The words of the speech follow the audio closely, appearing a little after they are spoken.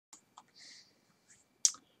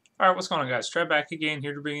Alright, what's going on, guys? Trev back again,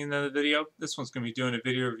 here to bring you another video. This one's going to be doing a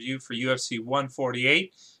video review for UFC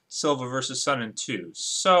 148, Silva versus Sonnen 2.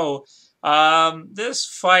 So, this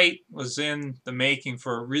fight was in the making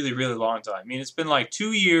for a really, really long time. I mean, it's been like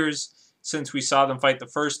 2 years since we saw them fight the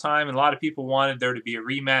first time, and a lot of people wanted there to be a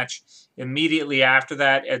rematch. Immediately after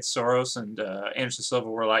that, Ed Soros and Anderson Silva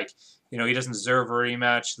were like, you know, he doesn't deserve a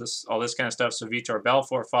rematch, all this kind of stuff, so Vitor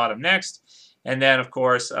Belfort fought him next. And then, of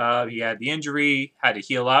course, he had the injury, had to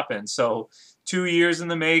heal up, and so 2 years in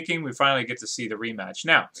the making, we finally get to see the rematch.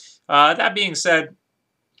 Now, that being said,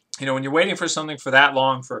 you know, when you're waiting for something for that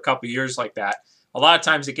long, for a couple of years like that, a lot of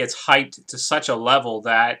times it gets hyped to such a level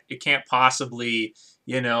that it can't possibly,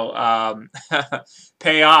 you know,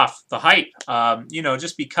 pay off the hype. You know,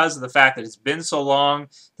 just because of the fact that it's been so long,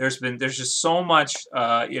 there's just so much,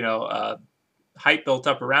 you know, hype built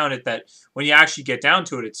up around it that when you actually get down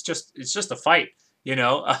to it, it's just a fight, you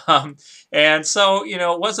know. And so, you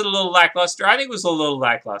know, was it a little lackluster? I think it was a little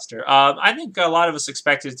lackluster. I think a lot of us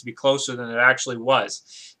expected it to be closer than it actually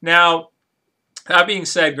was. Now, that being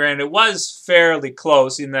said, granted, it was fairly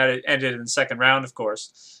close in that it ended in the second round, of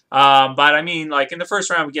course. But I mean, like in the first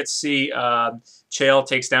round, we get to see Chael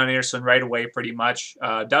takes down Anderson right away, pretty much.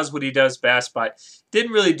 Does what he does best, but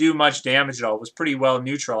didn't really do much damage at all. It was pretty well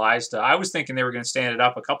neutralized. I was thinking they were going to stand it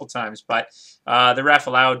up a couple times, but the ref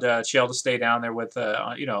allowed Chael to stay down there with,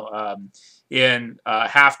 you know, in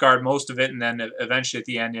half guard most of it, and then eventually at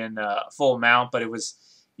the end in full mount. But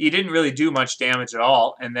he didn't really do much damage at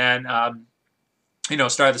all. And then, you know,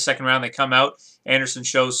 start of the second round, they come out. Anderson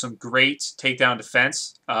shows some great takedown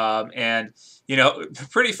defense, and you know,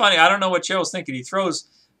 pretty funny. I don't know what Chael was thinking. He throws.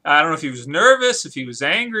 I don't know if he was nervous, if he was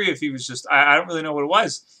angry, if he was just. I don't really know what it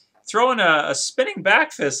was. Throwing a spinning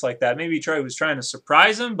back fist like that. Maybe Trev was trying to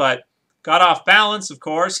surprise him, but got off balance, of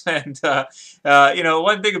course. And you know,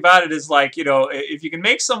 one thing about it is like, you know, if you can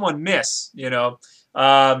make someone miss, you know.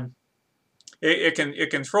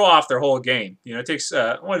 It can throw off their whole game. You know, it takes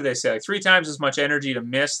what did they say, like 3 times as much energy to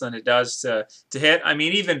miss than it does to hit. I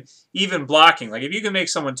mean, even blocking, like if you can make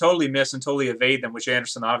someone totally miss and totally evade them, which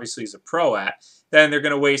Anderson obviously is a pro at, then they're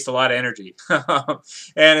going to waste a lot of energy.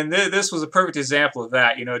 And this was a perfect example of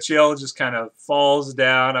that. You know, Chael just kind of falls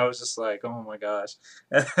down. I was just like, oh my gosh.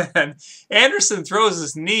 And Anderson throws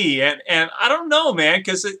his knee, and I don't know, man,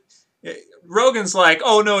 because Rogan's like,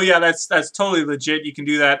 oh no, yeah, that's totally legit. You can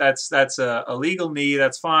do that. That's a legal knee.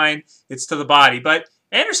 That's fine. It's to the body. But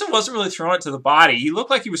Anderson wasn't really throwing it to the body. He looked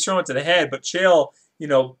like he was throwing it to the head, but Chael, you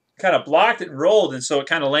know, kind of blocked it and rolled, and so it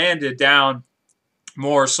kind of landed down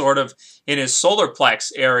more sort of in his solar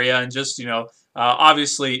plex area, and just, you know,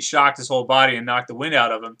 obviously shocked his whole body and knocked the wind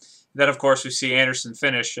out of him. Then, of course, we see Anderson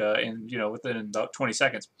finish in, you know, within about 20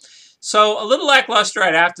 seconds. So a little lackluster,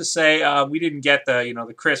 I'd have to say. We didn't get the, you know,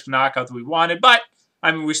 the crisp knockout that we wanted, but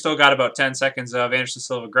I mean, we still got about 10 seconds of Anderson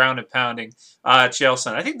Silva ground and pounding Chael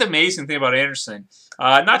Sonnen. I think the amazing thing about Anderson,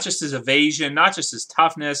 not just his evasion, not just his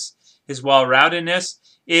toughness, his well-roundedness,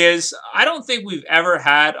 is I don't think we've ever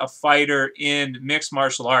had a fighter in mixed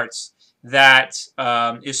martial arts that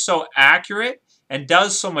is so accurate and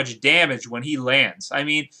does so much damage when he lands. I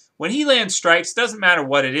mean, when he lands strikes, doesn't matter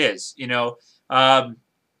what it is, you know.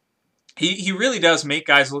 He really does make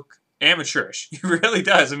guys look amateurish. He really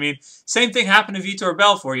does. I mean, same thing happened to Vitor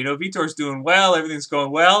Belfort. You know, Vitor's doing well. Everything's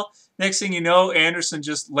going well. Next thing you know, Anderson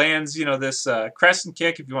just lands, you know, this crescent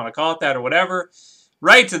kick, if you want to call it that or whatever,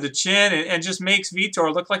 right to the chin, and just makes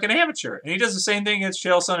Vitor look like an amateur. And he does the same thing against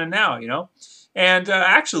Chael Sonnen now, you know. And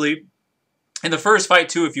actually, in the first fight,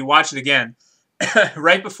 too, if you watch it again,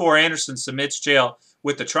 right before Anderson submits Chael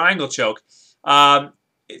with the triangle choke,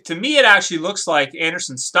 to me, it actually looks like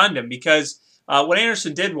Anderson stunned him, because what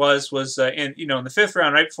Anderson did was in, you know, in the 5th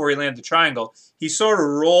round, right before he landed the triangle, he sort of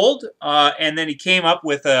rolled, and then he came up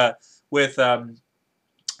with I don't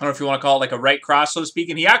know if you want to call it like a right cross, so to speak,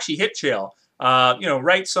 and he actually hit Chael, you know,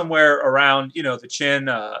 right somewhere around, you know, the chin,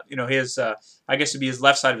 you know, his I guess it'd be his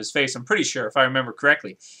left side of his face. I'm pretty sure, if I remember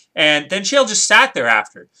correctly. And then Chael just sat there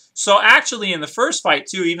after. So actually, in the first fight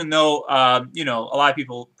too, even though you know, a lot of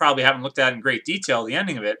people probably haven't looked at in great detail the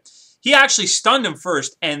ending of it, he actually stunned him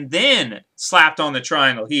first and then slapped on the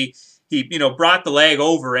triangle. He you know, brought the leg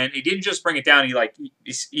over, and he didn't just bring it down. He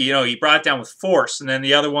you know, he brought it down with force, and then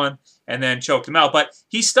the other one, and then choked him out. But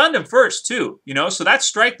he stunned him first too, you know. So that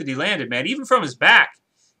strike that he landed, man, even from his back,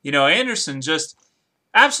 you know, Anderson just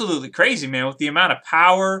absolutely crazy, man, with the amount of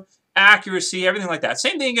power, accuracy, everything like that.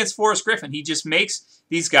 Same thing against Forrest Griffin. He just makes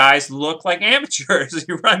these guys look like amateurs.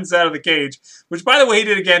 He runs out of the cage, which, by the way, he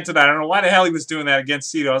did again tonight. I don't know why the hell he was doing that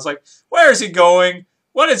against Cito. I was like, where is he going?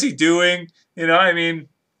 What is he doing? You know, I mean,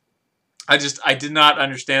 I did not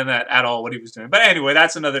understand that at all, what he was doing. But anyway,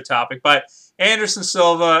 that's another topic. But Anderson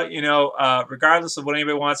Silva, regardless of what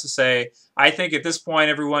anybody wants to say, I think at this point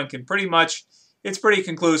everyone can pretty much, it's pretty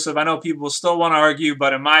conclusive. I know people will still want to argue,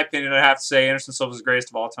 but in my opinion, I'd have to say Anderson Silva is the greatest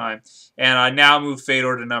of all time. And I now move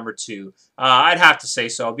Fedor to number 2. I'd have to say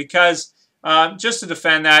so because just to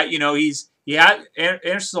defend that,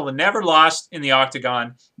 Anderson Silva never lost in the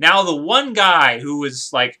octagon. Now the one guy who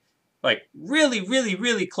was like really, really,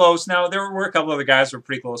 really close. Now, there were a couple other guys who were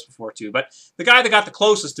pretty close before, too. But the guy that got the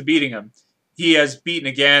closest to beating him, he has beaten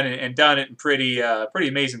again and done it in pretty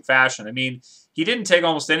amazing fashion. I mean, he didn't take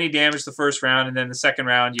almost any damage the first round, and then the second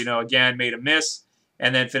round, again, made a miss,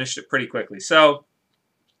 and then finished it pretty quickly. So,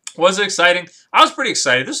 was it exciting? I was pretty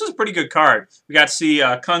excited. This was a pretty good card. We got to see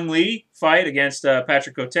Kung Lee fight against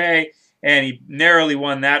Patrick Cote, and he narrowly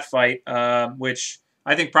won that fight, which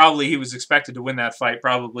I think probably he was expected to win that fight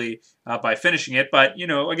probably by finishing it. But,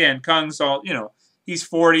 again, Kung's all, he's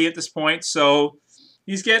 40 at this point, so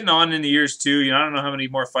he's getting on in the years too. I don't know how many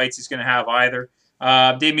more fights he's going to have either.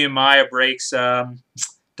 Damian Maia breaks Don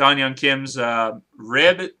Young Kim's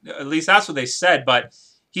rib. At least that's what they said. But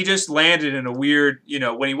he just landed in a weird,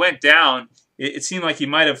 when he went down, it seemed like he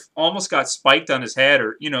might have almost got spiked on his head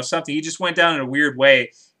or, something. He just went down in a weird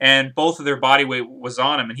way, and both of their body weight was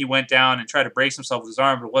on him, and he went down and tried to brace himself with his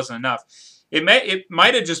arm, but it wasn't enough. It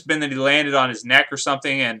might have just been that he landed on his neck or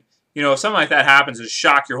something, and, if something like that happens, it'll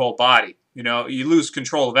shock your whole body. You lose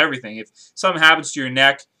control of everything. If something happens to your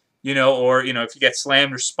neck, or, if you get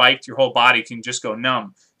slammed or spiked, your whole body can just go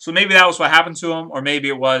numb. So maybe that was what happened to him, or maybe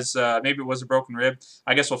it was a broken rib.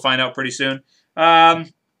 I guess we'll find out pretty soon.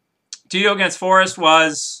 Tito against Forrest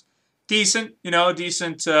was decent,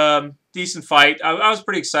 decent fight. I was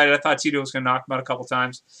pretty excited. I thought Tito was going to knock him out a couple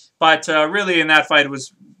times. But really in that fight,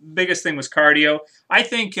 biggest thing was cardio. I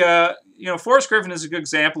think, Forrest Griffin is a good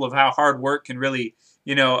example of how hard work can really,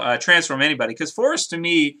 transform anybody. Because Forrest, to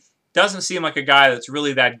me, doesn't seem like a guy that's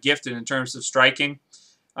really that gifted in terms of striking,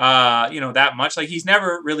 that much. Like, he's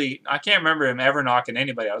never really, I can't remember him ever knocking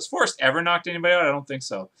anybody out. Has Forrest ever knocked anybody out? I don't think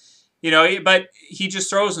so. But he just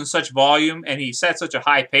throws in such volume, and he sets such a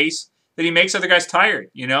high pace that he makes other guys tired,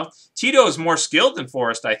 Tito is more skilled than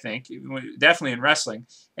Forrest, I think, definitely in wrestling,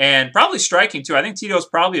 and probably striking, too. I think Tito's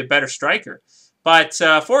probably a better striker. But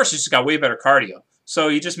Forrest just got way better cardio, so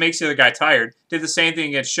he just makes the other guy tired. Did the same thing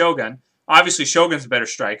against Shogun. Obviously, Shogun's a better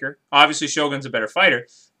striker. Obviously, Shogun's a better fighter.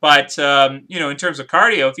 But, in terms of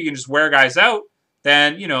cardio, if you can just wear guys out,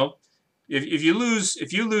 then, if you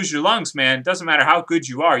lose your lungs, man, it doesn't matter how good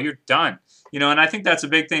you are, you're done. And I think that's a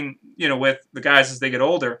big thing, with the guys as they get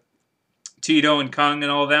older, Tito and Kung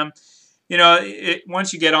and all of them.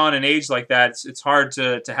 Once you get on an age like that, it's hard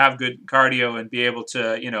to have good cardio and be able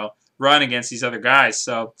to, run against these other guys.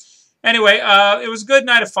 So, anyway, it was a good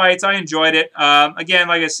night of fights. I enjoyed it. Again,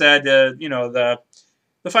 like I said, the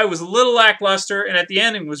fight was a little lackluster, and at the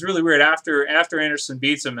ending was really weird. After Anderson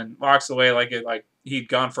beats him and walks away like he'd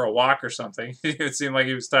gone for a walk or something. It seemed like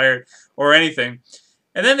he was tired or anything.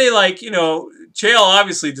 And then they Chael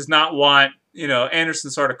obviously does not want, Anderson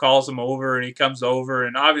sort of calls him over, and he comes over,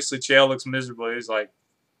 and obviously Chael looks miserable. He's like,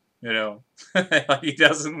 like he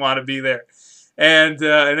doesn't want to be there. And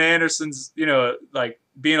Anderson's,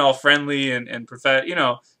 being all friendly and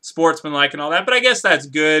sportsmanlike and all that. But I guess that's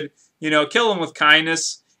good. Kill him with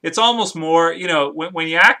kindness. It's almost more, when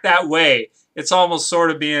you act that way, it's almost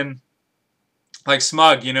sort of being like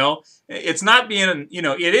smug, It's not being,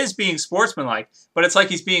 it is being sportsmanlike, but it's like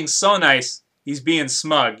he's being so nice, he's being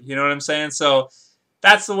smug. You know what I'm saying? So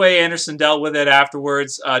that's the way Anderson dealt with it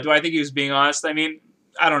afterwards. Do I think he was being honest? I mean,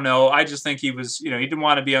 I don't know. I just think he was, he didn't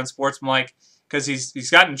want to be unsportsmanlike because he's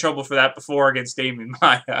gotten in trouble for that before against Damian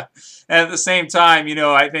Maia. And at the same time,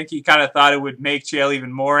 I think he kind of thought it would make Chael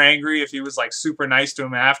even more angry if he was like super nice to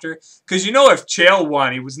him after. Because if Chael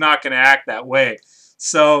won, he was not going to act that way.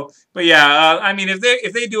 So, but yeah, I mean,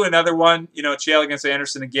 if they do another one, Chael against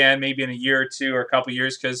Anderson again, maybe in a year or two or a couple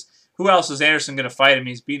years, because who else is Anderson going to fight him?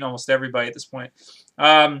 He's beaten almost everybody at this point.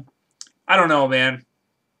 I don't know, man.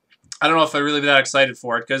 I don't know if I'm really that excited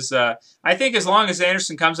for it because I think as long as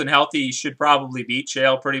Anderson comes in healthy, he should probably beat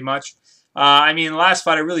Chael pretty much. I mean, the last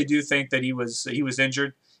fight, I really do think that he was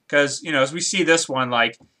injured because as we see this one,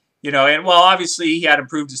 and well, obviously he had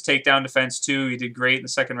improved his takedown defense too. He did great in the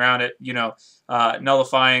second round at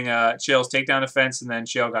nullifying Chael's takedown defense, and then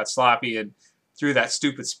Chael got sloppy and threw that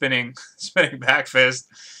stupid spinning back fist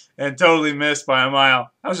and totally missed by a mile.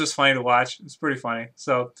 That was just funny to watch. It's pretty funny.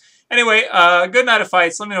 So. Anyway, good night of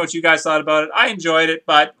fights. Let me know what you guys thought about it. I enjoyed it,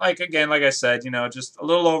 but like I said, just a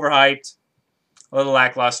little overhyped, a little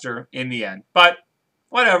lackluster in the end. But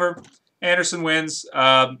whatever. Anderson wins.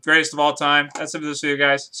 Greatest of all time. That's it for this video,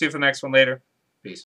 guys. See you for the next one later.